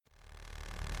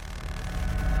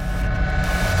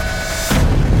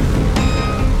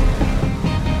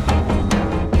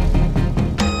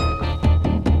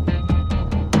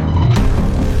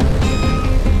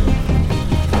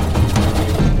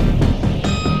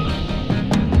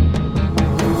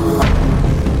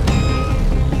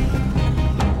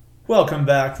Welcome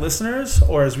back, listeners,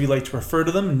 or as we like to refer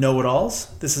to them, know-it-alls.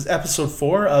 This is episode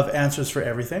 4 of Answers for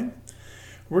Everything.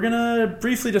 We're going to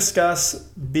briefly discuss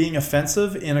being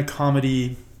offensive in a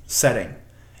comedy setting.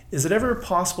 Is it ever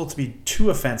possible to be too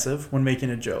offensive when making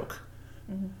a joke?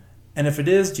 Mm-hmm. And if it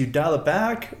is, do you dial it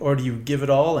back or do you give it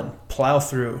all and plow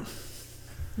through?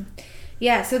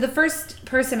 Yeah, so the first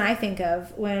person I think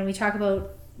of when we talk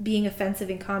about being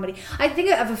offensive in comedy, I think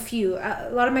of a few.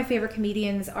 A lot of my favorite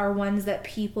comedians are ones that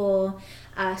people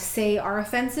say are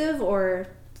offensive, or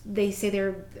they say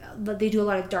they do a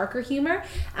lot of darker humor.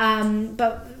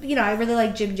 But I really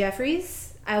like Jim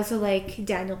Jeffries. I also like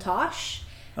Daniel Tosh.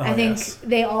 I think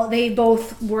they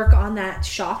both work on that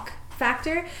shock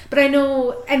factor. But I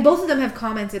know, and both of them have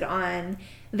commented on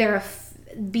their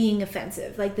being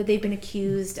offensive, like that they've been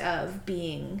accused of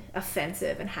being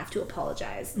offensive and have to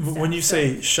apologize. When you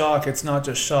say shock, it's not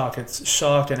just shock, it's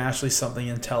shock and actually something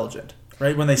intelligent,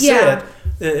 right? When they say it,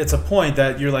 it's a point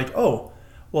that you're like, oh,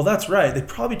 well, that's right. They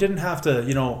probably didn't have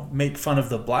to, make fun of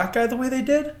the black guy the way they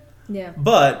did. Yeah.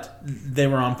 But they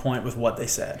were on point with what they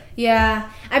said. Yeah.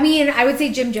 I mean, I would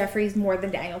say Jim Jeffries more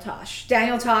than Daniel Tosh.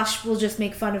 Daniel Tosh will just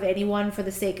make fun of anyone for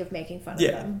the sake of making fun of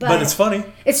them. But it's funny.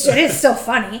 It is still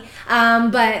funny.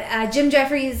 But Jim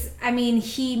Jeffries, I mean,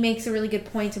 he makes a really good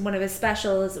point in one of his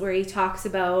specials where he talks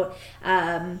about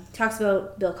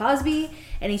Bill Cosby,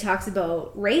 and he talks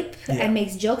about rape and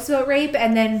makes jokes about rape.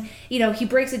 And then, he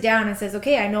breaks it down and says,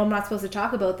 okay, I know I'm not supposed to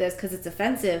talk about this because it's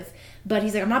offensive. But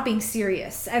he's like, I'm not being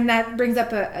serious. And that brings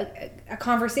up a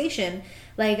conversation.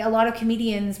 Like, a lot of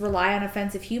comedians rely on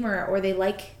offensive humor, or they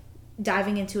like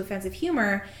diving into offensive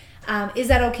humor. Is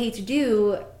that okay to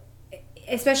do,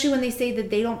 especially when they say that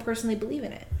they don't personally believe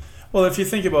in it? Well, if you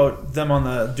think about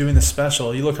them doing the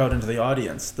special, you look out into the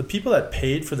audience. The people that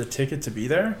paid for the ticket to be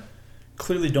there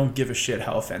clearly don't give a shit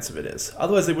how offensive it is.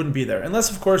 Otherwise, they wouldn't be there.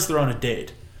 Unless, of course, they're on a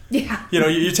date. Yeah.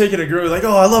 You're taking a girl, you're like,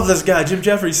 oh, I love this guy, Jim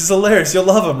Jeffries, he's hilarious, you'll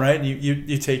love him, right? And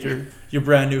you take your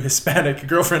brand new Hispanic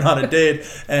girlfriend on a date,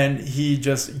 and he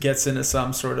just gets into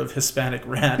some sort of Hispanic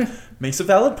rant, makes a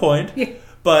valid point,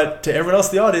 but to everyone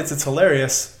else in the audience, it's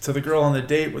hilarious. To the girl on the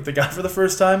date with the guy for the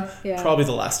first time, probably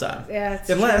the last time. Yeah,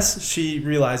 unless she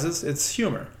realizes it's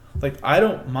humor. Like, I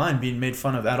don't mind being made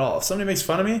fun of at all. If somebody makes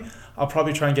fun of me, I'll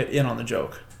probably try and get in on the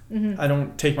joke. Mm-hmm. I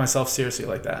don't take myself seriously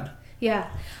like that. Yeah.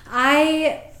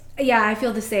 I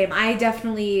feel the same. I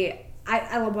definitely,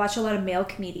 I watch a lot of male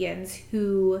comedians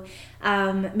who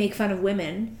make fun of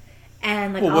women.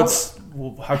 And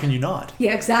how can you not?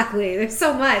 Yeah, exactly. There's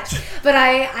so much. But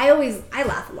I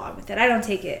laugh along with it. I don't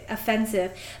take it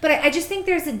offensive. But I just think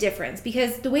there's a difference,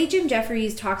 because the way Jim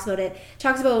Jeffries talks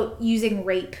about using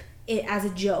rape as a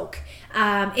joke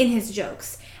in his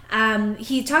jokes.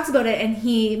 He talks about it and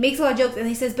he makes a lot of jokes, and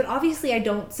he says, but obviously I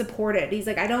don't support it. He's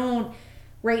like, I don't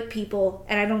rape people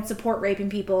and I don't support raping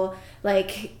people.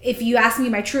 Like, if you ask me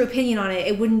my true opinion on it,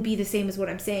 it wouldn't be the same as what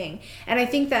I'm saying. And I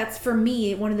think that's, for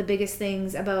me, one of the biggest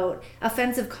things about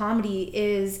offensive comedy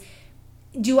is,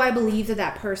 do I believe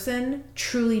that person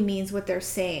truly means what they're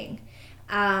saying?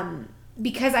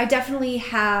 Because I definitely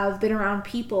have been around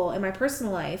people in my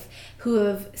personal life who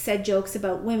have said jokes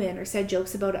about women or said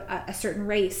jokes about a certain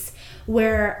race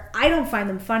where I don't find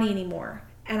them funny anymore.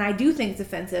 And I do think it's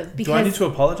offensive. Because do I need to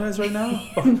apologize right now?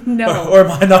 No. Or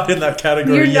am I not in that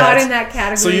category You're yet? not in that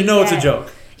category So it's a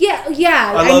joke. Yeah.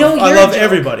 I love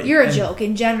everybody. You're a joke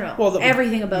in general. Well,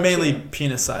 everything about mainly you.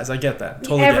 Penis size. I get that.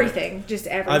 Totally everything. Get it. Just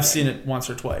everything. I've seen it once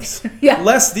or twice. Yeah.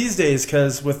 Less these days,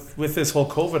 because with this whole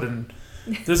COVID and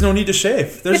there's no need to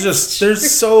shave.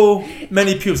 There's so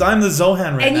many pubes. I'm the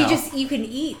Zohan right now. And you can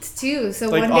eat too. So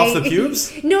like one off day, the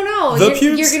pubes? No. The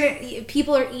pubes?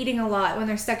 People are eating a lot when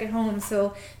they're stuck at home,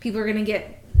 so people are gonna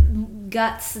get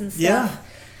guts and stuff. Yeah.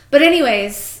 But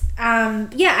anyways, I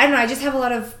don't know. I just have a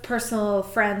lot of personal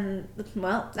friends.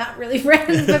 Well, not really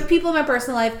friends, but people in my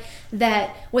personal life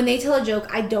that when they tell a joke,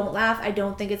 I don't laugh. I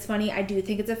don't think it's funny. I do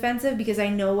think it's offensive, because I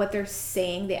know what they're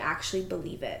saying. They actually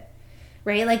believe it.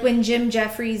 Right? Like when Jim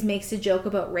Jeffries makes a joke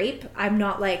about rape, I'm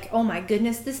not like, oh my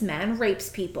goodness, this man rapes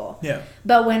people. Yeah.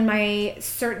 But when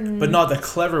But not the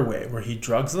clever way where he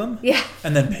drugs them. Yeah.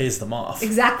 And then pays them off.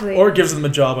 Exactly. Or gives them a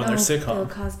job on their sitcom. Bill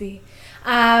Cosby.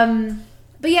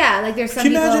 But yeah, like there's some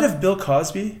Can you imagine if Bill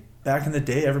Cosby, back in the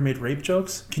day, ever made rape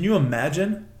jokes? Can you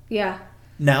imagine? Yeah.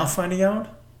 Now finding out?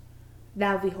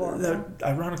 That would be horrible. That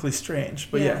ironically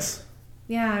strange, but yes.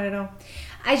 Yeah, I don't know.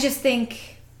 I just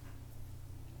think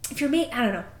I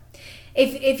don't know.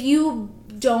 If you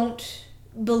don't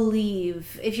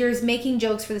believe, if you're making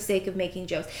jokes for the sake of making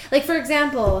jokes, like for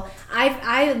example,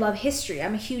 I love history.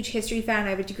 I'm a huge history fan.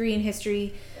 I have a degree in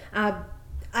history.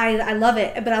 I love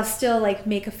it, but I'll still like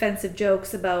make offensive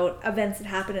jokes about events that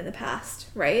happened in the past,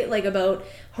 right? Like about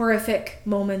horrific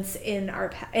moments in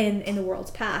in the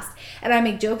world's past, and I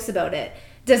make jokes about it.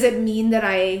 Does it mean that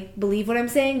I believe what I'm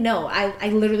saying? No, I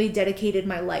literally dedicated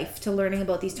my life to learning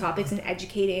about these topics and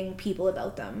educating people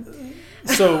about them.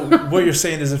 So what you're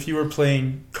saying is if you were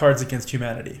playing Cards Against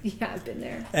Humanity. Yeah, I've been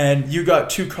there. And you got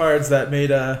 2 cards that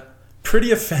made a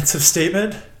pretty offensive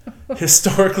statement,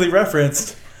 historically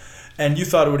referenced, and you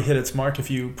thought it would hit its mark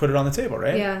if you put it on the table,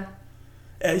 right? Yeah.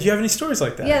 Do you have any stories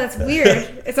like that? Yeah, that's weird.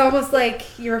 It's almost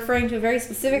like you're referring to a very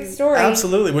specific story.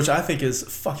 Absolutely, which I think is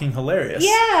fucking hilarious.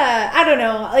 Yeah, I don't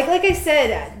know. Like I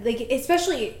said, like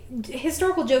especially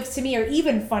historical jokes to me are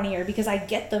even funnier because I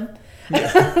get them.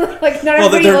 Yeah. Like not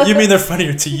everybody. You mean they're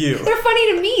funnier to you? They're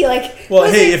funny to me. Like well,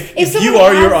 hey, if you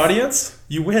are your audience,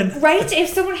 you win. Right? If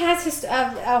someone has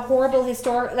a horrible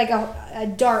like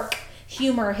a dark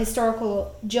humor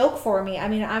historical joke for me, I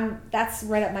mean, that's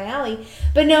right up my alley.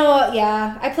 But no,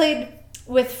 yeah, I played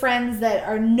with friends that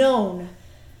are known.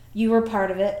 You were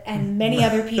part of it, and many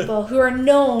other people who are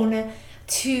known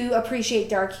to appreciate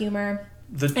dark humor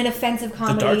and offensive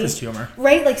comedy. The darkest humor,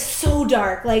 right? Like so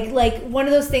dark, like one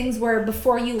of those things where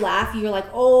before you laugh, you're like,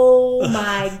 "Oh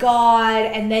my god,"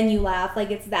 and then you laugh,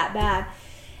 like it's that bad.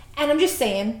 And I'm just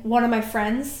saying, one of my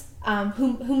friends.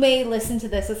 Who may listen to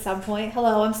this at some point.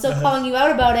 Hello, I'm still calling you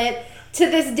out about it. To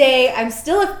this day, I'm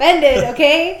still offended,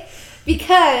 okay?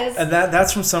 Because... And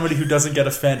that's from somebody who doesn't get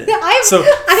offended.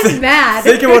 I'm mad.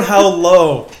 Think about how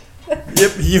low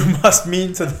you must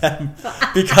mean to them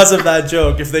because of that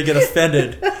joke if they get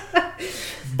offended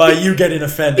by you getting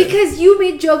offended. Because you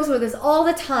made jokes with us all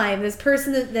the time. This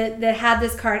person that had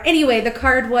this card. Anyway, the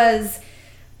card was,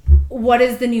 what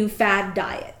is the new fad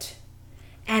diet?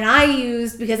 And I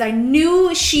used, because I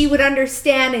knew she would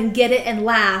understand and get it and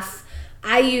laugh,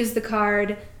 I used the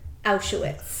card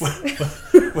Auschwitz.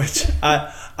 Which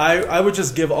I would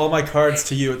just give all my cards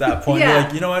to you at that point. Yeah. You're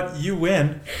like, you know what? You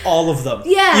win all of them.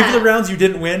 Yeah. Even the rounds you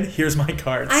didn't win, here's my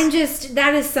cards.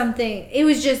 That is something,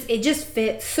 it just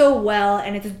fit so well,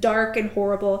 and it's dark and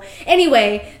horrible.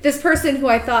 Anyway, this person who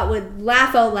I thought would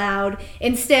laugh out loud,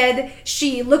 instead,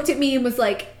 she looked at me and was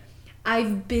like,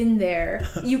 I've been there.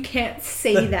 You can't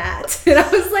say that. And I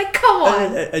was like, come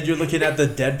on. And you're looking at the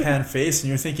deadpan face and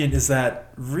you're thinking, is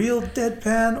that real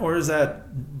deadpan or is that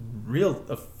real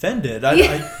offended?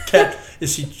 I can't.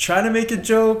 Is she trying to make a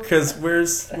joke? Because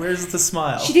where's the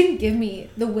smile? She didn't give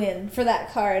me the win for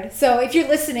that card. So if you're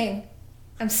listening,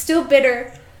 I'm still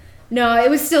bitter. No, it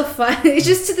was still fun. It's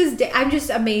just to this day, I'm just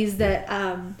amazed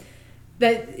that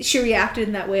she reacted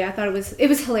in that way. I thought it was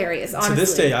hilarious, honestly. To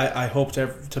this day, I hope to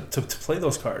play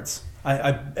those cards.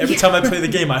 Every time I play the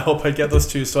game, I hope I get those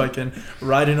 2 so I can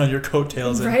ride in on your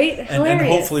coattails and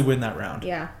hopefully win that round.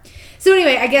 Yeah. So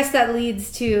anyway, I guess that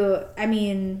leads to, I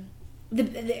mean,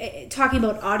 talking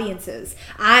about audiences.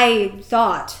 I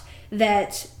thought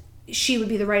that she would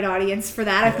be the right audience for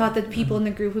that. I thought that people in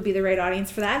the group would be the right audience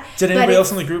for that. Did anybody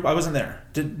else in the group? I wasn't there.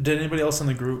 Did anybody else in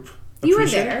the group appreciate You were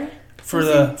there. It? For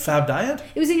the Fab Diet?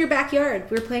 It was in your backyard.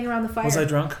 We were playing around the fire. Was I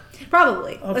drunk?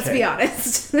 Probably. Okay. Let's be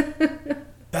honest.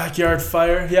 Backyard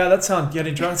fire? Yeah, that sounds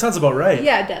getting drunk. Sounds about right.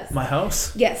 Yeah, it does. My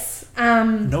house? Yes.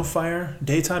 No fire?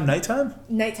 Daytime? Nighttime?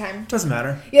 Nighttime. Doesn't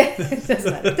matter. Yeah, it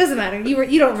doesn't matter. Doesn't matter.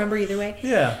 You don't remember either way.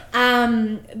 Yeah.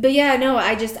 But yeah, no,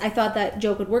 I thought that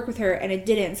joke would work with her, and it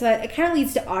didn't. So it kind of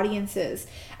leads to audiences.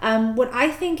 What I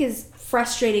think is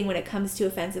frustrating when it comes to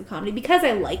offensive comedy, because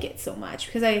I like it so much,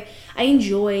 because I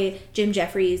enjoy Jim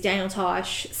Jeffries, Daniel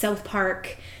Tosh, South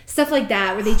Park, stuff like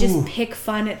that, where they just pick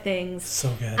fun at things.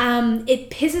 So good. It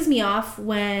pisses me off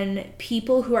when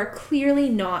people who are clearly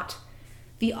not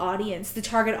the audience, the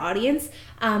target audience,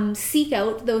 seek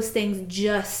out those things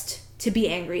just to be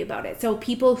angry about it. So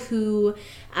people who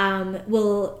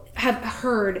will have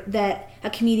heard that a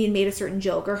comedian made a certain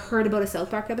joke or heard about a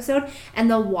South Park episode, and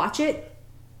they'll watch it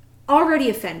already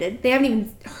offended. They haven't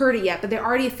even heard it yet, but they're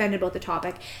already offended about the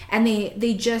topic, and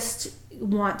they just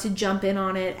want to jump in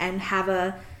on it and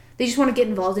they just want to get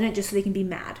involved in it just so they can be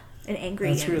mad and angry.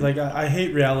 That's weird. Like, I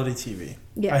hate reality TV.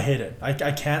 Yeah. I hate it.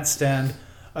 I can't stand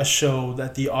a show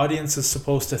that the audience is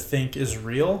supposed to think is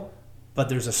real, but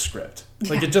there's a script.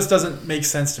 Like, it just doesn't make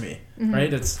sense to me,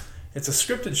 right? It's a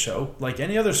scripted show, like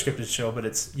any other scripted show, but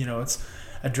it's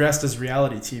addressed as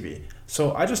reality TV.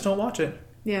 So I just don't watch it.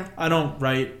 Yeah. I don't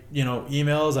write,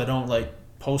 emails. I don't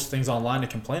post things online to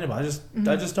complain about. I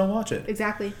just don't watch it.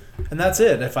 Exactly. And that's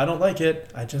it. If I don't like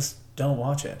it, I just don't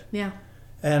watch it. Yeah.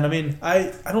 And I mean,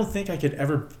 I don't think I could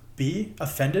ever be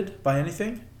offended by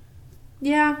anything.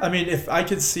 Yeah. I mean, if I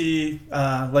could see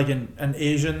an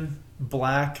Asian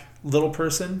black little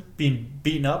person being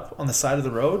beaten up on the side of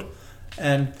the road.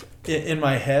 And in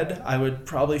my head, I would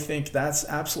probably think that's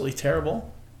absolutely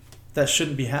terrible. That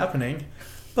shouldn't be happening.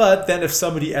 But then if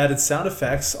somebody added sound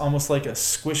effects, almost like a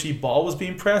squishy ball was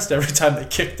being pressed every time they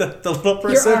kicked the little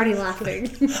person. You're already laughing.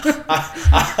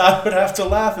 I would have to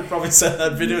laugh and probably send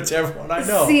that video to everyone I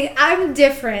know. See, I'm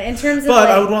different in terms of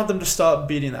But I would want them to stop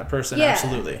beating that person, Yeah.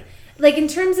 absolutely. Like in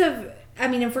terms of, I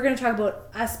mean, if we're going to talk about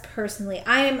us personally,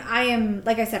 I am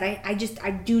like I said,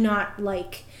 I do not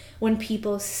like when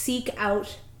people seek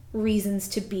out reasons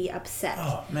to be upset.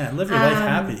 Oh man, live your life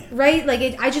happy. Right? Like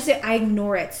I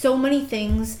ignore it. So many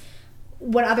things,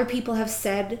 what other people have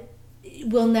said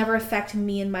will never affect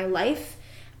me in my life.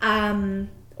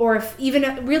 Or if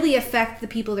even really affect the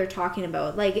people they're talking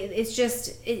about. Like it's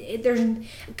just, there's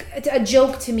a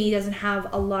joke to me doesn't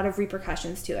have a lot of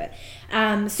repercussions to it.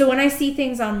 So when I see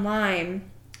things online,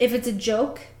 if it's a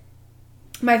joke,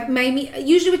 my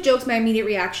usually with jokes, my immediate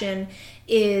reaction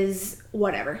is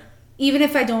whatever. Even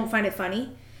if I don't find it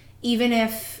funny, even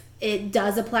if it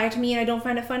does apply to me and I don't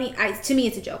find it funny, to me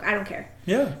it's a joke. I don't care.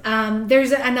 Yeah.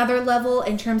 There's another level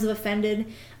in terms of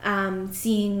offended,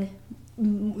 seeing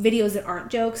videos that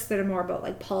aren't jokes, that are more about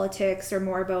like politics or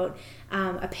more about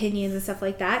opinions and stuff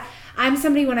like that. I'm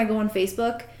somebody, when I go on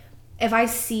Facebook, if I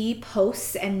see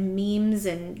posts and memes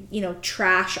and, you know,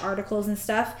 trash articles and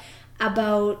stuff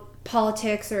about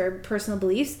politics or personal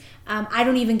beliefs, I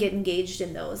don't even get engaged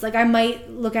in those. Like I might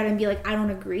look at it and be like, I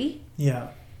don't agree. Yeah.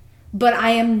 But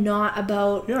I am not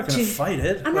about... You're not going to fight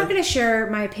it. I'm not going to share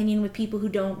my opinion with people who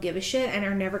don't give a shit and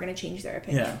are never going to change their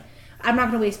opinion. Yeah. I'm not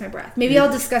going to waste my breath. Maybe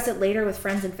I'll discuss it later with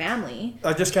friends and family.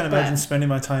 I just can't imagine spending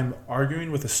my time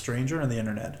arguing with a stranger on the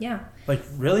internet. Yeah. Like,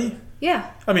 really?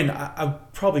 Yeah. I mean, I'll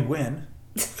probably win.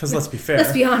 Because let's be fair.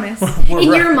 Let's be honest. We're in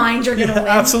right. your mind, you're going to win.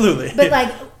 Absolutely. But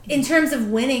like, in terms of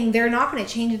winning, they're not going to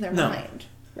change their mind.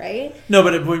 Right? No,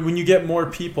 but when you get more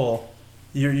people,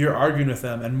 you're arguing with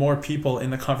them, and more people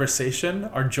in the conversation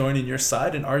are joining your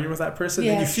side and arguing with that person,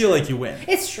 then you feel like you win.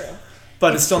 It's true.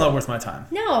 But it's still not worth my time.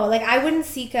 No, like I wouldn't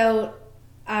seek out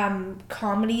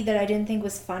comedy that I didn't think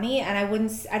was funny, and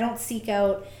I don't seek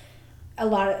out a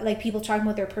lot of like people talking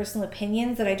about their personal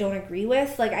opinions that I don't agree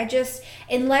with. Like I just,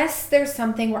 unless there's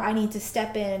something where I need to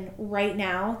step in right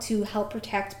now to help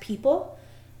protect people,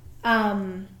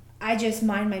 I just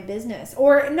mind my business.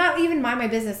 Or not even mind my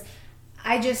business.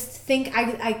 I just think,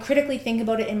 I critically think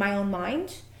about it in my own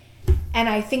mind, and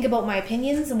I think about my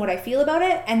opinions and what I feel about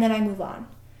it, and then I move on.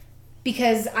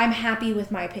 Because I'm happy with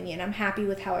my opinion. I'm happy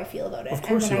with how I feel about it. Of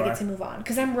course and then you I are. get to move on.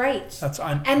 Because I'm right.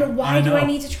 And why do I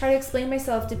need to try to explain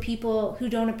myself to people who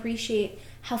don't appreciate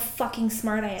how fucking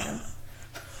smart I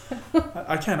am?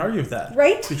 I can't argue with that.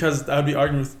 Right? Because I would be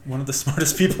arguing with one of the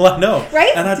smartest people I know.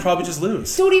 Right? And I'd probably just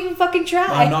lose. Don't even fucking try.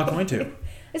 I'm not going to.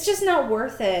 It's just not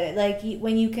worth it. Like,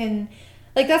 when you can...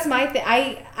 Like, that's my thing.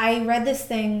 I read this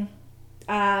thing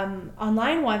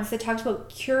online once that talks about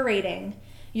curating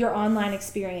your online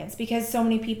experience, because so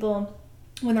many people,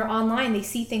 when they're online, they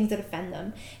see things that offend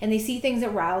them and they see things that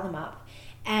rile them up,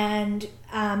 and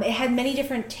it had many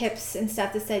different tips and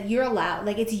stuff that said you're allowed,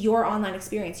 like, it's your online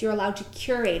experience, you're allowed to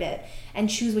curate it and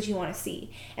choose what you want to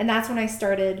see. And that's when I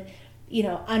started, you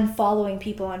know, unfollowing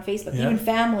people on Facebook, even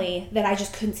family that I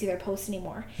just couldn't see their posts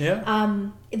anymore.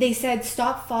 They said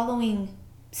stop following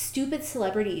stupid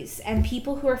celebrities and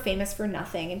people who are famous for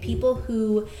nothing and people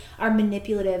who are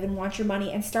manipulative and want your money,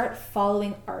 and start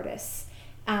following artists.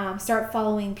 Start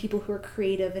following people who are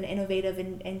creative and innovative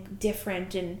and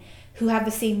different, and who have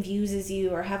the same views as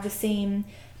you or have the same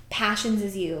passions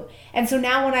as you. And so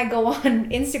now when I go on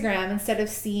Instagram, instead of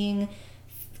seeing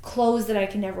clothes that I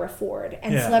can never afford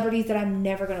and celebrities that I'm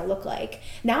never going to look like,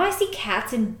 now I see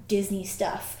cats and Disney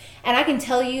stuff. And I can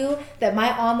tell you that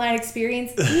my online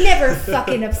experience never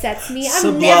fucking upsets me. I'm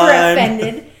Sublime. never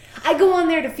offended. I go on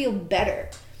there to feel better.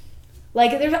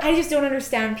 Like, I just don't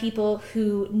understand people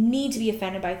who need to be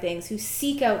offended by things, who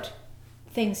seek out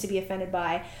things to be offended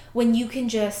by, when you can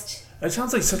just... It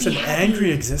sounds like such an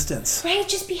angry existence. Right?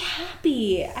 Just be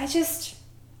happy. I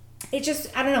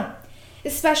don't know.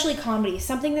 Especially comedy.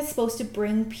 Something that's supposed to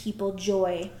bring people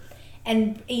joy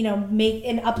and, you know, make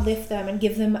and uplift them and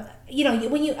give them, you know,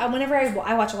 whenever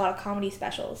I watch a lot of comedy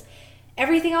specials,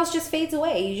 everything else just fades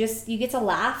away. You get to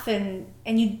laugh and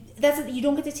you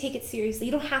don't get to take it seriously.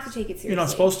 You don't have to take it seriously. You're not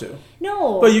supposed to.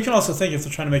 No. But you can also think if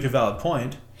they're trying to make a valid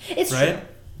point. It's right? true.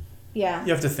 Yeah.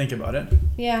 You have to think about it.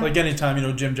 Yeah. Like anytime, you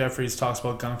know, Jim Jeffries talks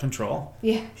about gun control.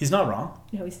 Yeah. He's not wrong.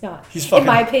 No, he's not. He's fucking, in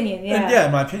my opinion, yeah. And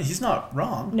in my opinion, he's not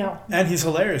wrong. No. And he's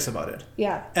hilarious about it.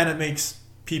 Yeah. And it makes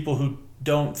people who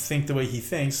don't think the way he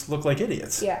thinks look like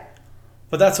idiots. Yeah.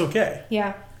 But that's okay.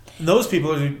 Yeah. And those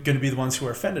people are going to be the ones who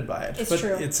are offended by it. It's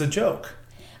true. It's a joke.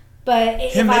 But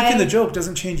him making the joke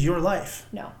doesn't change your life.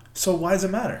 No. So why does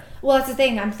it matter? Well, that's the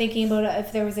thing. I'm thinking about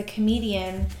if there was a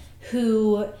comedian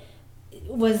who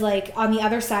was like on the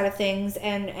other side of things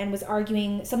and was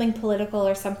arguing something political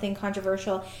or something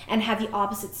controversial and had the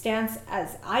opposite stance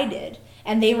as I did,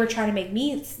 and they were trying to make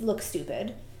me look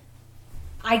stupid.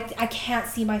 I can't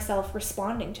see myself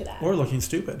responding to that. Or looking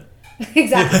stupid.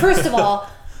 Exactly. First of all,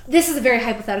 this is a very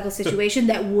hypothetical situation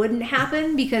that wouldn't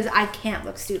happen because I can't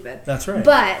look stupid. That's right.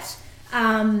 But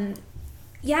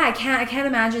yeah, I can't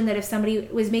imagine that if somebody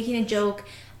was making a joke.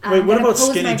 Wait, what about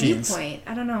opposed skinny my jeans? Viewpoint.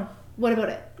 I don't know. What about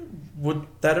it? Would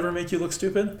that ever make you look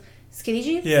stupid? Skinny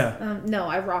jeans? Yeah. No,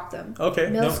 I rock them. Okay.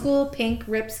 Middle school, pink,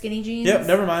 ripped skinny jeans. Yep,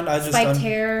 never mind. Spiked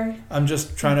hair. I'm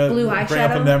just trying to blue bring up a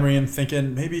eyeshadow. memory and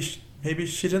thinking maybe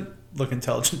she didn't look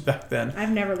intelligent back then.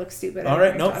 I've never looked stupid. All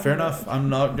right, nope, fair enough. I'm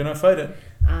not going to fight it.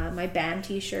 My band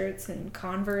t-shirts and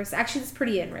Converse. Actually, it's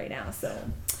pretty in right now, so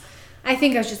I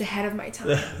think I was just ahead of my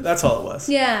time. That's all it was.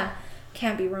 Yeah,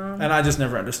 can't be wrong. And I just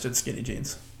never understood skinny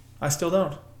jeans. I still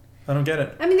don't. I don't get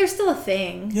it. I mean, they're still a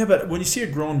thing. Yeah, but when you see a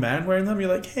grown man wearing them,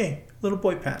 you're like, hey, little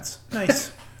boy pants.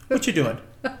 Nice. What you doing?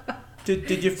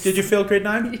 Did you fail grade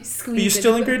 9? Are you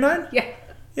still in grade 9? Yeah.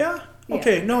 Yeah?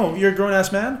 Okay, no, you're a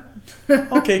grown-ass man?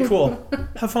 Okay, cool.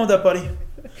 Have fun with that, buddy.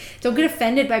 Don't get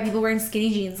offended by people wearing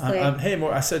skinny jeans, Clay. Hey,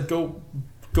 I said go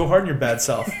hard in your bad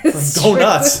self. It's Go true.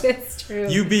 nuts. It's true.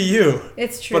 You be you.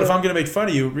 It's true. But if I'm going to make fun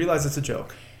of you, realize it's a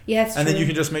joke. Yeah, it's true. And then you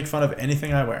can just make fun of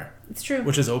anything I wear. It's true.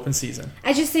 Which is open season.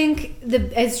 I just think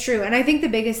it's true. And I think the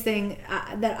biggest thing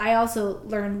that I also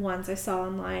learned once I saw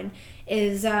online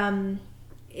is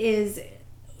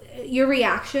your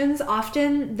reactions.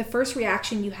 Often the first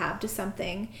reaction you have to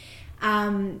something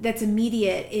that's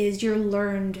immediate is your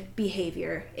learned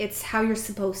behavior. It's how you're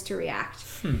supposed to react.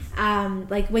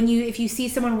 Like if you see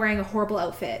someone wearing a horrible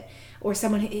outfit or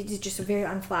someone is just a very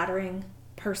unflattering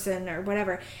person or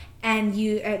whatever, and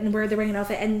where they're wearing an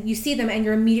outfit and you see them and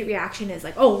your immediate reaction is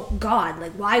like, oh God,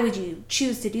 like why would you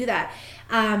choose to do that?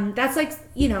 That's like,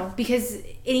 because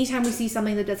anytime we see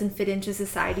something that doesn't fit into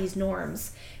society's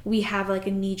norms, we have like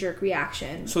a knee-jerk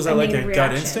reaction. So is that like a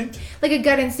gut instinct? Like a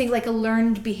gut instinct, like a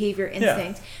learned behavior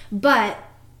instinct. Yeah. But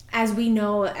as we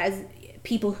know, as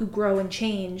people who grow and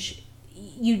change,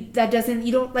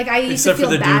 except for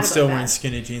the dude still wearing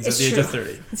skinny jeans at the age of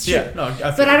 30. It's true. Yeah, no,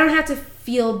 but I don't have to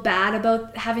feel bad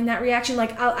about having that reaction.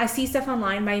 Like I see stuff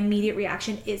online, my immediate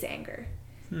reaction is anger.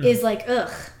 Is like,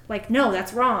 ugh, like no,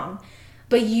 that's wrong.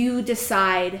 But you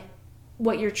decide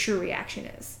what your true reaction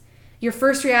is. Your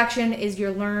first reaction is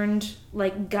your learned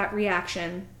like gut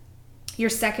reaction. Your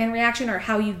second reaction, or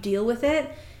how you deal with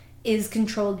it, is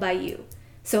controlled by you.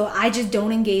 So I just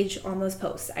don't engage on those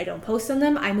posts. I don't post on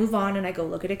them. I move on and I go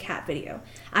look at a cat video.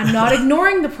 I'm not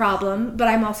ignoring the problem, but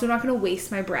I'm also not going to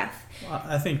waste my breath. Well,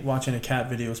 I think watching a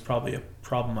cat video is probably a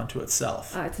problem unto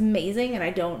itself. It's amazing, and I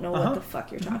don't know what the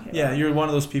fuck you're talking about. Yeah, you're one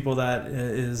of those people that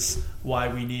is why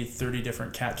we need 30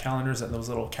 different cat calendars at those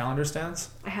little calendar stands.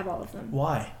 I have all of them.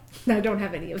 Why? I don't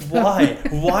have any of them. Why?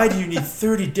 Why do you need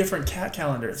 30 different cat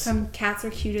calendars? Some cats are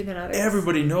cuter than others.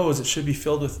 Everybody knows it should be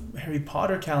filled with Harry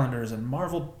Potter calendars and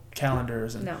Marvel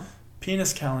calendars and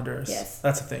penis calendars. Yes.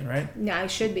 That's a thing, right? Yeah,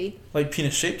 it should be. Like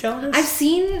penis-shaped calendars?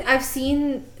 I've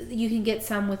seen you can get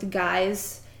some with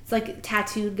guys. It's like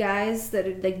tattooed guys that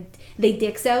are like, they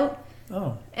dicks out.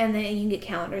 Oh. And then you can get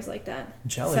calendars like that.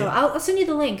 Jelly. So I'll send you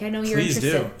the link. I know you're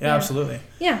interested. Please do. Yeah, absolutely.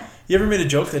 Yeah. You ever made a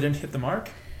joke that didn't hit the mark?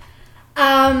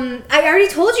 I already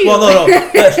told you. Well, no.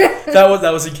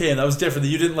 That was a game. That was different.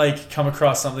 You didn't like come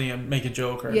across something and make a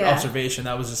joke or an observation.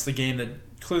 That was just the game that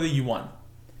clearly you won.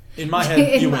 In my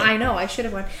head, you won. I know. I should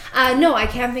have won. No, I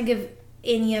can't think of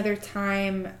any other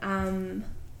time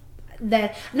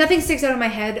that nothing sticks out in my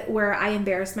head where I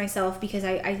embarrassed myself because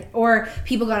or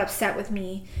people got upset with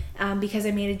me because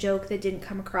I made a joke that didn't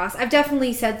come across. I've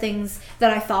definitely said things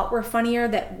that I thought were funnier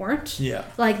that weren't. Yeah.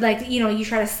 Like you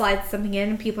try to slide something in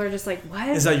and people are just like, what?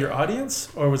 Is that your audience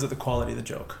or was it the quality of the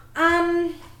joke?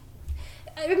 I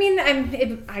mean,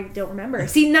 I don't remember.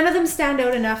 See, none of them stand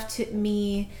out enough to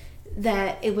me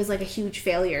that it was like a huge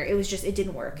failure. It was just, it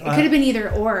didn't work. It could have been either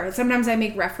or. Sometimes I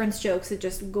make reference jokes that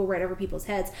just go right over people's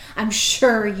heads. I'm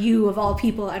sure you, of all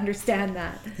people, understand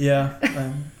that. Yeah.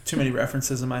 Too many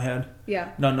references in my head.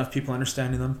 Yeah. Not enough people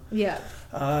understanding them. Yeah.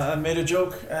 I made a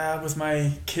joke with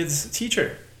my kid's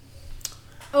teacher.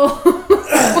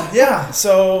 Oh. Yeah.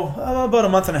 So about a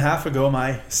month and a half ago,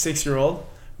 my 6-year-old,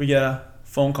 we get a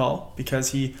phone call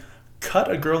because he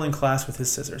cut a girl in class with his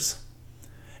scissors.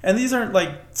 And these aren't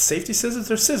like safety scissors,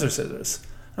 they're scissors.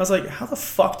 And I was like, how the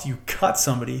fuck do you cut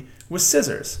somebody with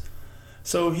scissors?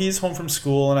 So he's home from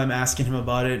school, and I'm asking him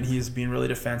about it, and he's being really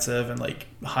defensive and like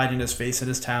hiding his face in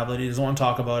his tablet. He doesn't want to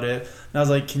talk about it. And I was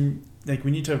like,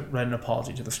 we need to write an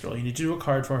apology to this girl. You need to do a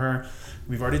card for her.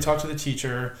 We've already talked to the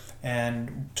teacher,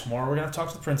 and tomorrow we're gonna talk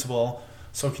to the principal.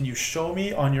 So can you show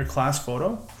me on your class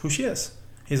photo who she is?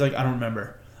 He's like, I don't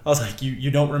remember. I was like, you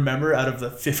don't remember out of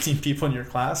the 15 people in your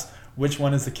class which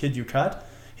one is the kid you cut?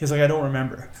 He's like, I don't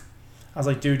remember. I was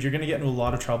like, dude, you're gonna get into a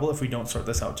lot of trouble if we don't sort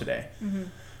this out today. Mm-hmm.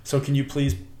 So can you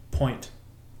please point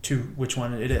to which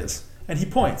one it is? And he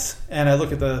points, and I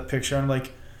look at the picture, and I'm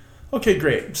like, okay,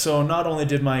 great. So not only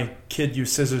did my kid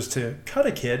use scissors to cut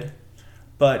a kid,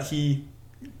 but he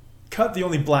cut the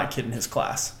only black kid in his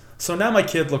class. So now my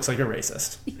kid looks like a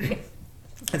racist.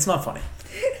 It's not funny.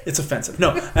 It's offensive.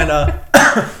 No. And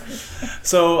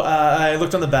so I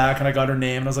looked on the back, and I got her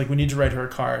name, and I was like, we need to write her a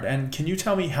card. And can you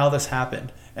tell me how this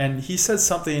happened? And he said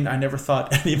something I never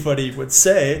thought anybody would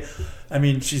say. I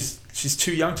mean, she's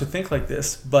too young to think like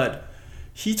this, but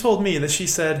he told me that she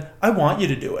said, I want you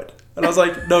to do it. And I was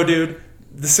like, no, dude,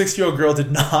 the 6-year-old girl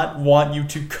did not want you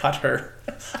to cut her.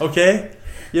 Okay?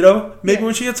 You know, maybe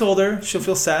when she gets older, she'll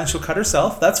feel sad and she'll cut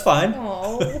herself. That's fine.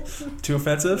 Too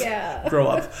offensive? Yeah. Grow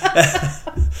up.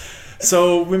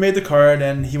 So we made the card,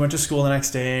 and he went to school the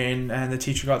next day, and the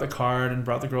teacher got the card and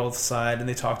brought the girl aside, and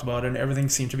they talked about it, and everything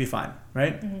seemed to be fine,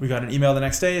 right? Mm-hmm. We got an email the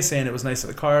next day saying it was nice of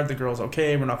the card, the girl's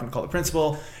okay, we're not going to call the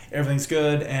principal, everything's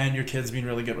good, and your kid's being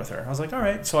really good with her. I was like, all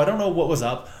right. So I don't know what was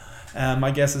up.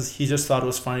 My guess is he just thought it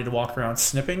was funny to walk around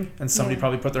snipping, and somebody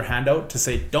probably put their hand out to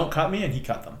say, don't cut me, and he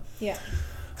cut them. Yeah.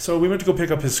 So we went to go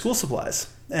pick up his school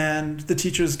supplies, and the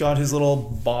teacher's got his little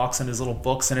box and his little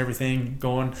books and everything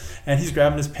going, and he's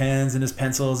grabbing his pens and his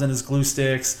pencils and his glue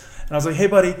sticks. And I was like, hey,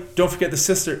 buddy, don't forget the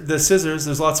scissors.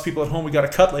 There's lots of people at home we got to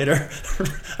cut later.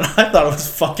 And I thought it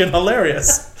was fucking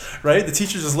hilarious, right? The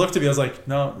teacher just looked at me. I was like,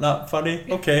 no, not funny.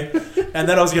 Okay. And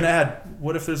then I was going to add,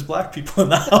 what if there's black people in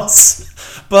the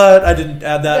house? But I didn't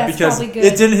add that because it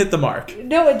didn't hit the mark.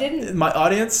 No, it didn't. My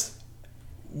audience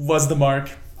was the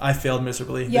mark. I failed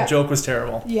miserably. Yeah. The joke was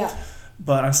terrible. Yeah.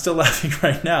 But I'm still laughing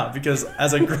right now because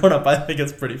as a grown-up, I think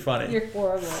it's pretty funny. You're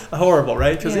horrible. Horrible,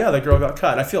 right? Because, the girl got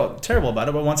cut. I feel terrible about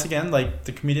it. But once again, like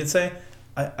the comedians say,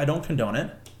 I don't condone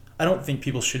it. I don't think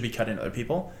people should be cutting other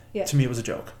people. Yeah. To me, it was a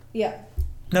joke. Yeah.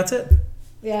 And that's it.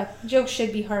 Yeah. Jokes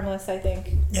should be harmless, I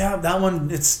think. Yeah, that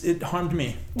one, it harmed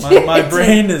me. My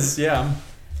brain is, to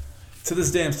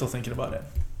this day, I'm still thinking about it.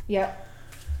 Yeah.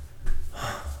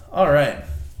 All right.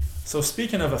 So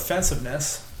speaking of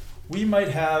offensiveness, we might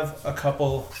have a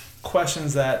couple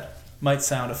questions that might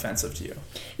sound offensive to you.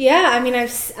 Yeah, I mean,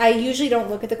 I usually don't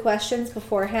look at the questions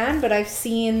beforehand, but I've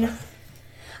seen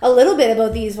a little bit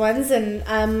about these ones, and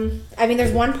I mean,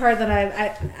 there's one part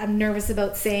that I'm nervous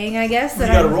about saying, I guess. That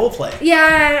you got to role play.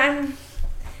 Yeah,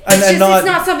 it's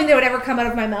not something that would ever come out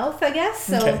of my mouth, I guess.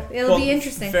 So it'll be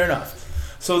interesting. Fair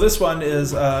enough. So this one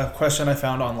is a question I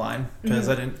found online because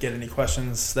I didn't get any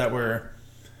questions that were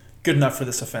good enough for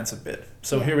this offensive bit.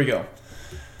 So here we go.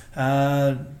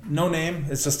 No name.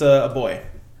 It's just a boy.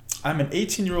 I'm an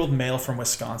 18-year-old male from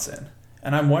Wisconsin,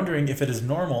 and I'm wondering if it is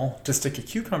normal to stick a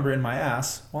cucumber in my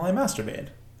ass while I masturbate.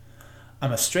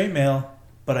 I'm a straight male,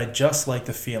 but I just like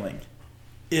the feeling.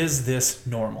 Is this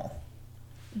normal?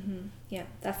 Mm-hmm. Yeah,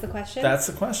 that's the question? That's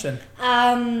the question.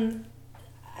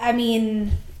 I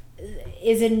mean,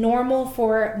 is it normal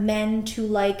for men to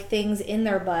like things in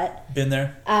their butt? Been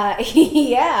there?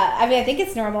 Yeah. I mean, I think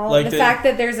it's normal. Like the fact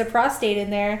that there's a prostate in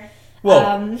there.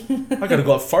 Whoa. I got to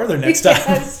go up farther next time.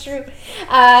 That's true.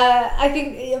 I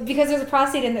think because there's a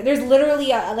prostate in there, there's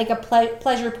literally a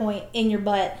pleasure point in your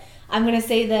butt. I'm going to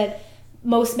say that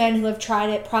most men who have tried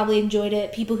it probably enjoyed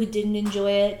it. People who didn't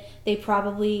enjoy it, they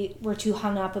probably were too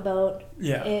hung up about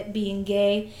it being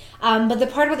gay. But the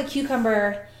part about the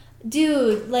cucumber...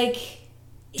 Dude, like...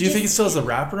 Do you think it still has a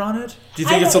wrapper on it? Do you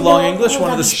think it's a long English, one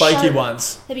of the spiky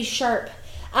ones? That'd be sharp.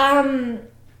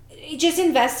 Just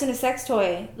invest in a sex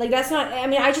toy. Like, that's not... I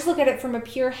mean, I just look at it from a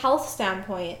pure health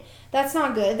standpoint. That's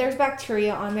not good. There's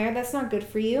bacteria on there. That's not good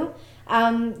for you.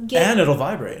 And it'll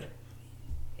vibrate.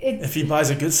 If he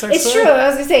buys a good sex toy? It's true. I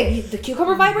was going to say, the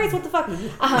cucumber vibrates? What the fuck?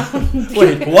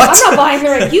 Wait, what? I'm not buying the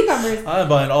right cucumbers. I'm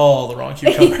buying all the wrong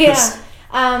cucumbers.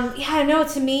 No,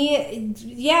 to me,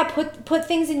 put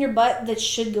things in your butt that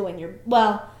should go in your...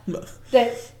 Well,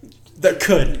 that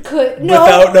could.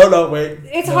 No. Wait.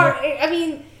 It's hard. I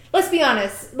mean, let's be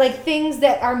honest. Like, things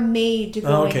that are made to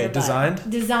go in your butt.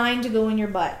 Designed to go in your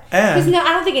butt. Because I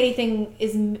don't think anything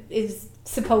is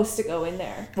supposed to go in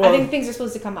there. Well, I think things are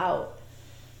supposed to come out.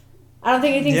 I don't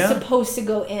think anything's supposed to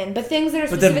go in. But things that are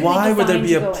specifically designed to go in. But then why would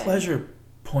there be a pleasure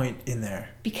point in there?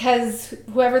 Because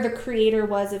whoever the creator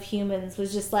was of humans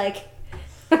was just like,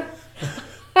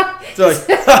 They're like,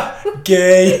 ha,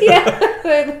 gay.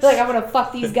 Yeah. Like, I'm going to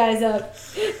fuck these guys up.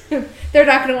 They're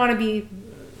not going to want to be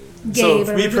gay. So, but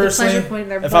for I'm me gonna put a pleasure personally, point in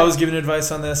their if butt. I was giving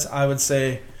advice on this, I would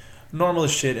say, normal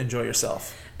as shit, enjoy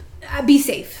yourself. Be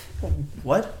safe.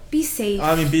 What? Be safe.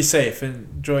 I mean, be safe.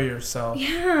 Enjoy yourself.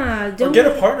 Yeah. Or Don't get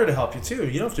a partner to help you, too.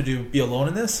 You don't have to be alone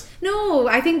in this. No,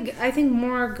 I think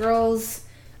more girls,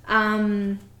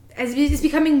 as it's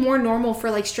becoming more normal for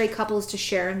like straight couples to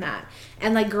share in that,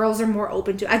 and like girls are more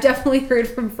open to it. I've definitely heard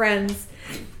from friends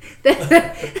that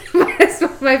that's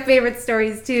one of my favorite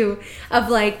stories too, of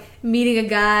like meeting a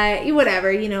guy,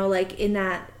 whatever, you know, like in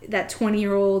that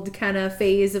 20-year-old kind of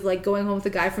phase of like going home with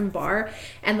a guy from bar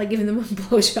and like giving them a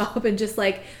blowjob and just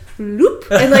like loop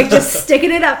and like just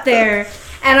sticking it up there.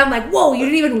 And I'm like, whoa, you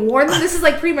didn't even warn them? This is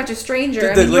like pretty much a stranger.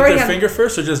 Did they lick their finger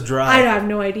first or just dry? I have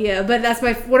no idea. But that's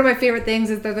one of my favorite things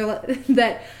is that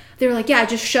they were like, yeah, I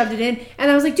just shoved it in.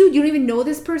 And I was like, dude, you don't even know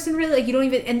this person really? Like, you don't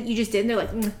even, and you just did. And they're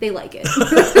like, they like it.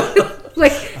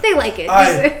 Like, they like it.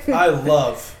 I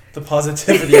love the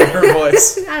positivity in her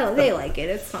voice. They like it.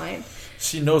 It's fine.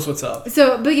 She knows what's up.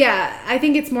 So, but yeah, I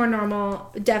think it's more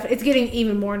normal. It's getting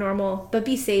even more normal. But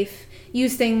be safe.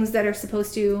 Use things that are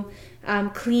supposed to.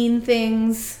 Clean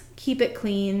things. Keep it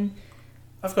clean.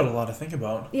 I've got a lot to think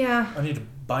about. Yeah. I need to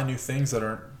buy new things that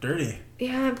aren't dirty.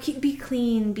 Yeah, be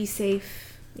clean. Be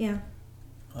safe. Yeah.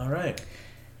 All right.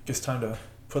 Guess time to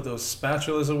put those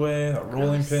spatulas away, that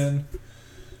rolling pin,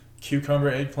 cucumber,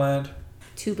 eggplant.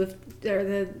 Tube of, or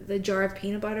the jar of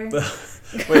peanut butter.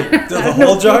 Wait, the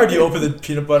whole jar? Do you open the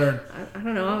peanut butter? I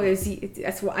don't know.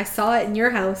 That's what I saw it in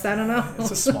your house. I don't know.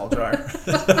 It's a small jar.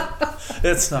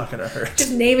 It's not gonna hurt.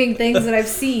 Just naming things that I've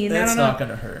seen. It's I don't know. not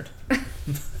gonna hurt.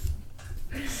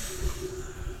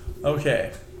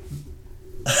 Okay.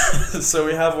 So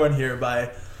we have one here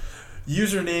by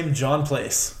username John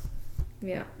Place.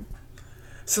 Yeah.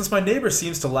 Since my neighbor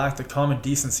seems to lack the common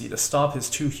decency to stop his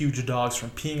two huge dogs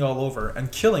from peeing all over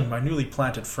and killing my newly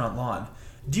planted front lawn,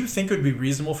 do you think it would be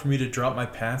reasonable for me to drop my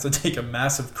pants and take a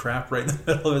massive crap right in the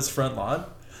middle of his front lawn?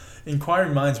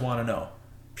 Inquiring minds want to know.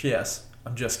 P.S.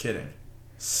 I'm just kidding.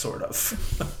 Sort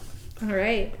of. All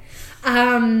right.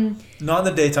 Not in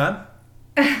the daytime.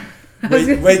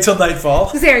 Wait till nightfall.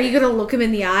 Are you going to look him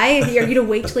in the eye? Are you going to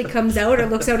wait till he comes out or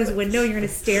looks out his window and you're going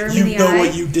to stare him in the eye? You know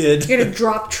what you did. You're going to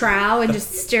drop trowel and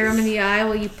just stare him in the eye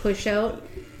while you push out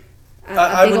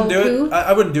I wouldn't do it.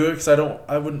 I wouldn't do it because I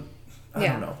don't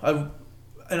know.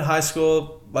 In high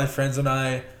school, my friends and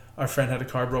our friend had a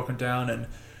car broken down and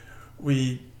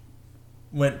we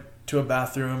went to a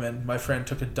bathroom and my friend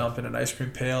took a dump in an ice cream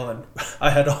pail and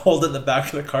I had to hold it in the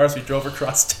back of the car as we drove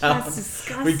across town. That's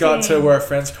disgusting. We got to where our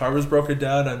friend's car was broken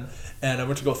down and I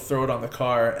went to go throw it on the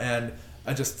car and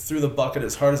I just threw the bucket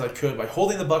as hard as I could by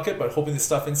holding the bucket but hoping the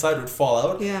stuff inside would fall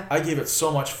out. Yeah. I gave it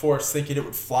so much force thinking it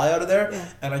would fly out of there. Yeah.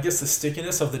 And I guess the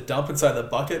stickiness of the dump inside the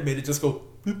bucket made it just go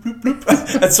boop, boop,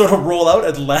 boop, and sort of roll out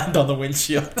and land on the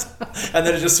windshield. And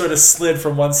then it just sort of slid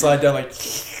from one side down like...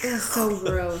 That's so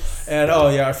gross. And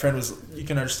our friend was, you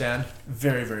can understand,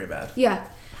 very, very bad. Yeah.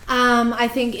 I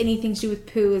think anything to do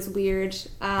with poo is weird.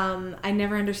 I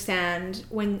never understand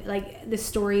when, like, the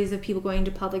stories of people going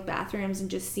to public bathrooms and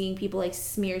just seeing people, like,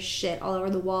 smear shit all over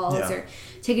the walls or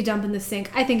take a dump in the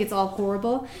sink. I think it's all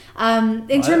horrible.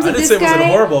 In terms of this guy... I didn't say it wasn't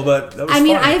horrible, but that was I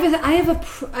mean, fine. I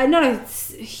have not a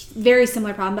very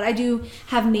similar problem, but I do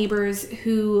have neighbors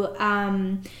who,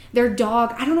 their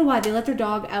dog... I don't know why. They let their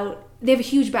dog out. They have a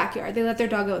huge backyard. They let their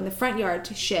dog out in the front yard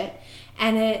to shit.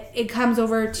 And it comes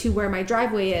over to where my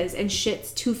driveway is and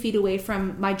shits 2 feet away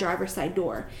from my driver's side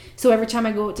door. So every time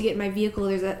I go out to get in my vehicle,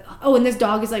 there's and this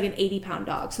dog is like an 80-pound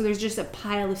dog. So there's just a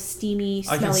pile of steamy,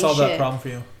 smelly shit. I can solve that problem for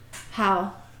you.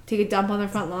 How? Take a dump on their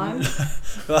front lawn?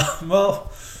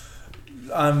 Well,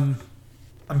 I'm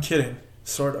kidding.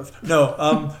 Sort of.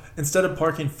 No, instead of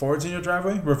parking forwards in your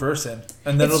driveway, reverse in.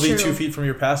 And then it'll be 2 feet from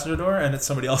your passenger door and it's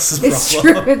somebody else's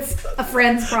problem. True. It's a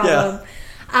friend's problem.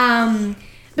 Yeah.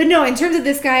 But no, in terms of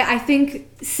this guy, I think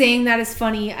saying that is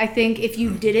funny. I think if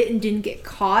you did it and didn't get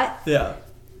caught,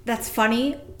 that's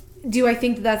funny. Do I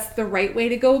think that's the right way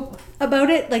to go about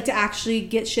it? Like to actually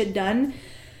get shit done?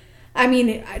 I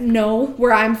mean, no.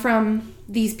 Where I'm from,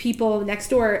 these people next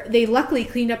door, they luckily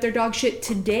cleaned up their dog shit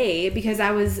today because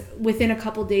I was within a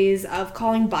couple days of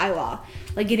calling bylaw,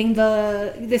 like getting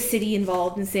the city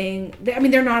involved and saying, I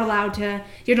mean, you're not allowed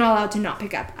to not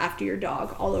pick up after your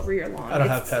dog all over your lawn. I don't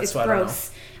have pets, it's so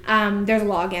gross. I don't know. There's a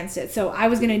law against it. So I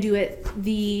was going to do it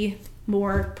the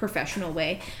more professional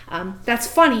way. That's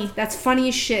funny. That's funny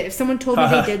as shit. If someone told me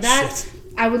they did that,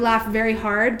 I would laugh very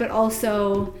hard, but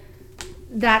also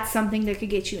that's something that could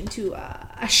get you into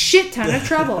a shit ton of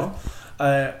trouble.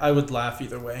 I would laugh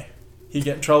either way. He'd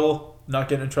get in trouble, not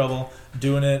getting in trouble,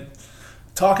 doing it,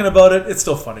 talking about it. It's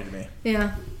still funny to me.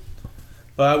 Yeah.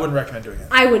 But I wouldn't recommend doing it.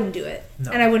 I wouldn't do it.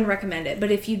 No. And I wouldn't recommend it.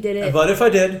 But if you did it... But if I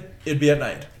did, it'd be at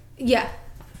night. Yeah.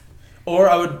 Or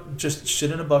I would just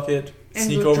shit in a bucket, And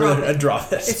sneak we'll over drop there it. and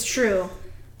drop it. It's true.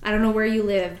 I don't know where you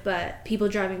live, but people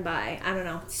driving by, I don't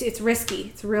know. It's risky.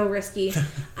 It's real risky.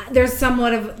 There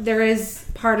is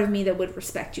part of me that would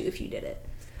respect you if you did it.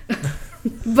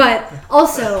 But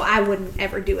also, I wouldn't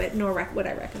ever do it, nor would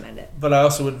I recommend it. But I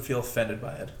also wouldn't feel offended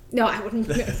by it. No, I wouldn't.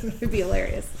 It would be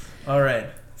hilarious. All right.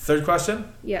 Third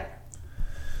question. Yeah.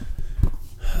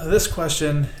 This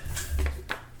question: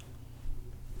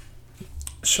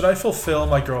 should I fulfill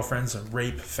my girlfriend's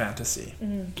rape fantasy?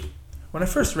 Mm-hmm. When I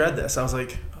first read this, I was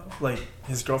like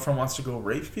his girlfriend wants to go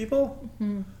rape people?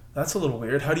 Mm-hmm. That's a little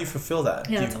weird. How do you fulfill that?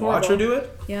 Yeah, do that's you watch her horrible. do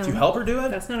it? Yeah. Do you help her do it?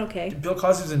 That's not okay. Bill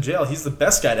Cosby's in jail. He's the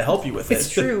best guy to help you with it. It's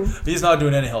true. He's not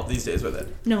doing any help these days with it.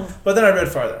 No. But then I read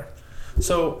farther.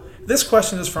 So this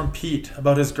question is from Pete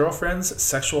about his girlfriend's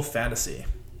sexual fantasy.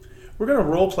 We're going to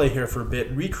role play here for a bit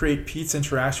and recreate Pete's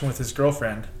interaction with his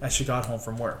girlfriend as she got home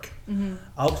from work. Mm-hmm.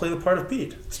 I'll play the part of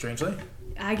Pete, strangely.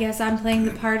 I guess I'm playing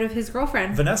the part of his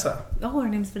girlfriend. Vanessa. Oh, her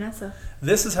name's Vanessa.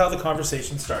 This is how the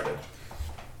conversation started.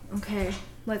 Okay,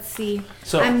 let's see.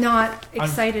 So, I'm not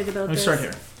excited about Let me this. start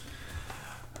here.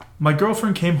 My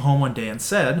girlfriend came home one day and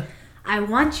said, I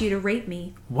want you to rape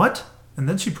me. "What?" And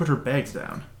then she put her bags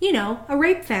down. You know, a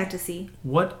rape fantasy.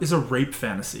 What is a rape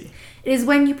fantasy? It is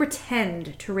when you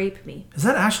pretend to rape me. Is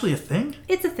that actually a thing?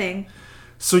 It's a thing.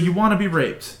 So you want to be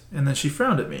raped. And then she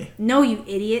frowned at me. No, you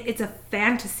idiot. It's a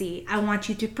fantasy. I want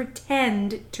you to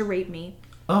pretend to rape me.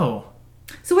 Oh,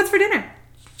 So what's for dinner?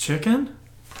 chicken?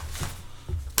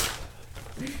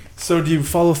 So do you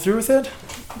follow through with it?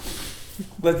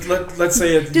 Let's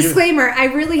say it. Disclaimer, I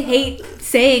really hate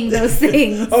saying those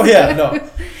things. Oh yeah, no.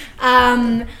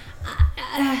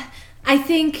 I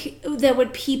think that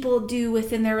what people do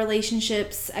within their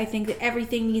relationships, I think that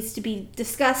everything needs to be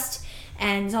discussed,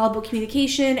 and it's all about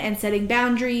communication and setting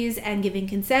boundaries and giving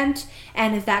consent.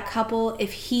 And if that couple,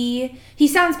 if he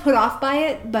sounds put off by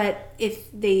it, but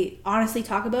if they honestly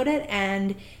talk about it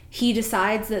and he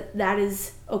decides that that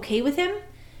is okay with him,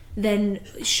 then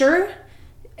sure,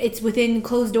 it's within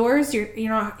closed doors. You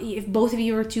know, if both of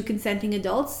you are two consenting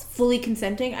adults, fully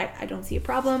consenting, I don't see a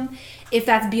problem. If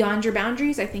that's beyond your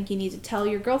boundaries, I think you need to tell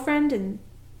your girlfriend and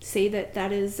say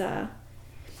that is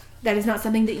not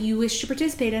something that you wish to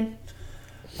participate in.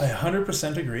 I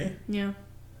 100% agree. Yeah.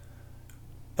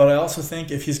 But I also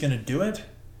think if he's going to do it,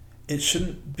 it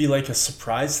shouldn't be like a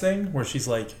surprise thing where she's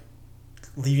like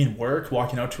leaving work,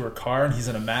 walking out to her car, and he's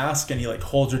in a mask and he like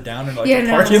holds her down in like a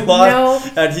parking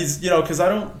lot. And he's, because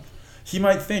he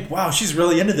might think, wow, she's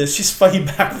really into this. She's fighting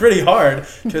back pretty hard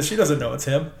because she doesn't know it's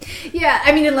him. Yeah,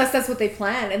 I mean, unless that's what they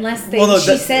plan. Unless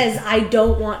she says, I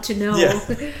don't want to know. Yeah.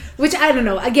 Which, I don't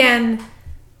know. Again,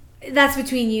 that's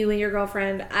between you and your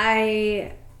girlfriend.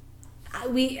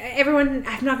 Everyone,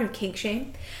 I'm not going to kink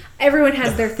shame. Everyone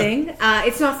has their thing.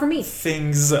 It's not for me.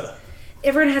 Things.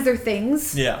 Everyone has their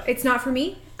things. Yeah. It's not for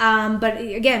me. But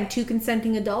again, two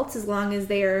consenting adults, as long as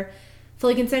they are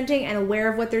fully consenting and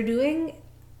aware of what they're doing,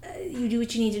 you do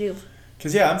what you need to do.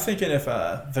 Because, I'm thinking if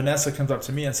Vanessa comes up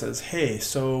to me and says, hey,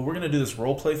 so we're going to do this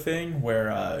role play thing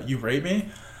where you rape me,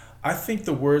 I think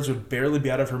the words would barely be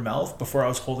out of her mouth before I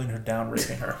was holding her down,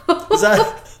 raping her.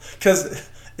 Because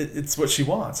it's what she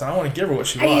wants. And I want to give her what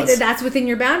she wants. That's within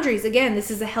your boundaries. Again, this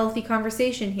is a healthy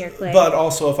conversation here, Clay. But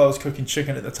also, if I was cooking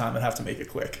chicken at the time, I'd have to make it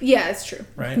quick. Yeah, it's true.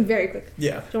 Right? Very quick.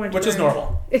 Yeah. Don't want to Which is burn.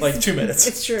 normal. Like 2 minutes.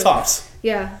 It's true. Tops.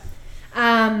 Yeah.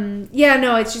 No,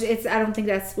 it's I don't think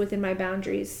that's within my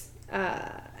boundaries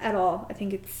at all. I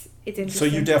think it's interesting. So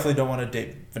you definitely don't want to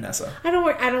date Vanessa? I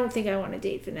don't think I want to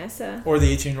date Vanessa. Or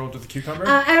the 18-year-old with the cucumber?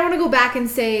 I don't want to go back and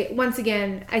say, once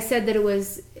again, I said that it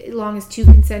was as long as two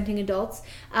consenting adults.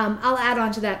 I'll add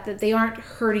on to that they aren't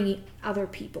hurting other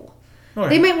people. Okay.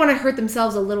 They might want to hurt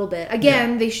themselves a little bit.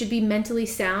 Again, They should be mentally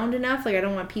sound enough. Like, I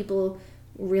don't want people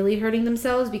really hurting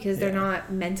themselves because they're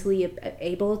not mentally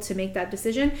able to make that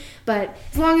decision. But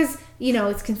as long as,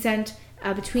 it's consent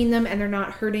between them and they're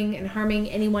not hurting and harming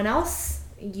anyone else,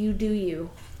 you do you.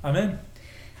 I'm in.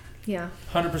 Yeah.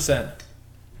 100%.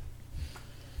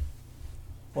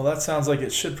 Well, that sounds like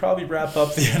it should probably wrap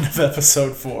up the end of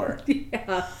episode 4.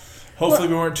 Yeah. Hopefully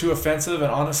we weren't too offensive,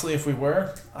 and honestly, if we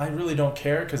were, I really don't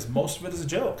care because most of it is a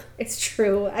joke. It's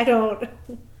true. I don't...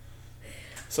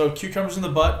 So cucumbers in the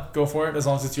butt, go for it as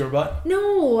long as it's your butt.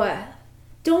 No.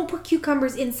 Don't put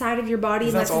cucumbers inside of your body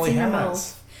unless That's all it's in he your has.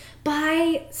 mouth.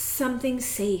 Buy something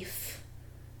safe.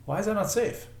 Why is that not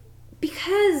safe?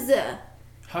 Because...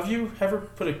 Have you ever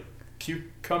put a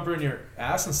cucumber in your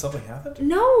ass and something happened?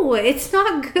 No, it's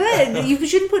not good. You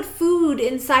shouldn't put food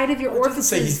inside of your Well, it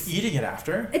doesn't orifices. say he's eating it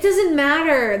after. It doesn't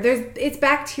matter. It's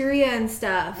bacteria and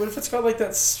stuff. What if it's got like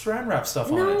that saran wrap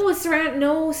stuff on it?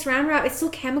 No, saran wrap. It's still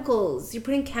chemicals. You're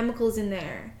putting chemicals in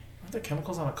there. Aren't there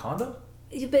chemicals on a condom?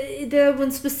 But the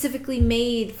one's specifically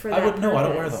made for that. I wouldn't know. I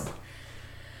don't wear purpose.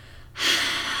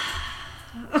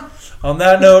 them. On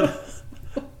that note,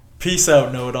 peace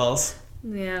out, know-it-alls.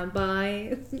 Yeah,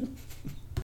 bye.